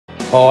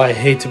Oh, I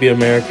hate to be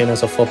American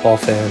as a football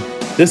fan.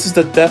 This is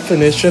the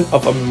definition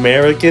of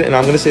American, and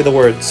I'm going to say the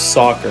word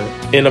soccer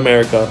in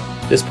America.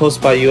 This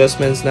post by U.S.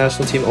 men's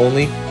national team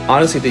only.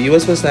 Honestly, the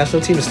U.S. men's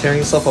national team is tearing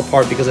itself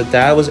apart because a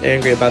dad was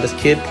angry about his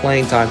kid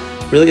playing time.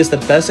 Really is the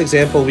best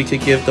example we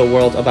could give the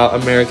world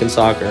about American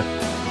soccer.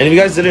 And if you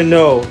guys didn't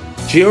know,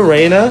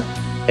 Reyna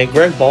and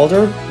Greg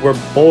Balder were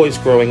boys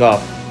growing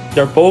up.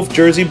 They're both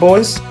Jersey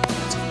boys.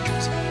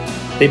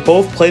 They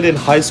both played in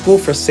high school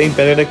for St.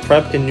 Benedict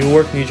Prep in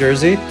Newark, New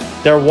Jersey.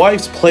 Their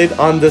wives played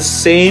on the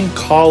same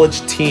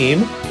college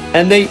team,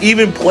 and they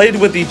even played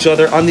with each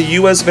other on the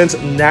U.S. men's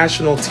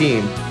national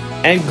team.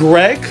 And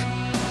Greg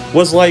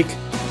was like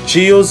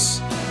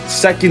Gio's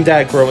second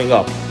dad growing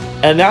up.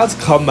 And now it's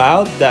come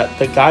out that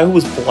the guy who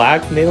was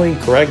blackmailing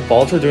Greg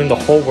Balter during the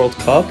whole World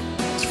Cup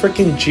is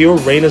freaking Gio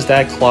Reyna's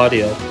dad,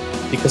 Claudio,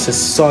 because his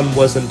son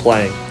wasn't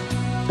playing.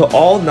 To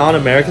all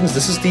non-Americans,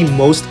 this is the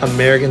most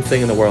American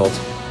thing in the world.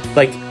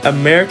 Like,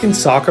 American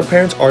soccer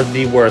parents are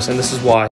the worst, and this is why.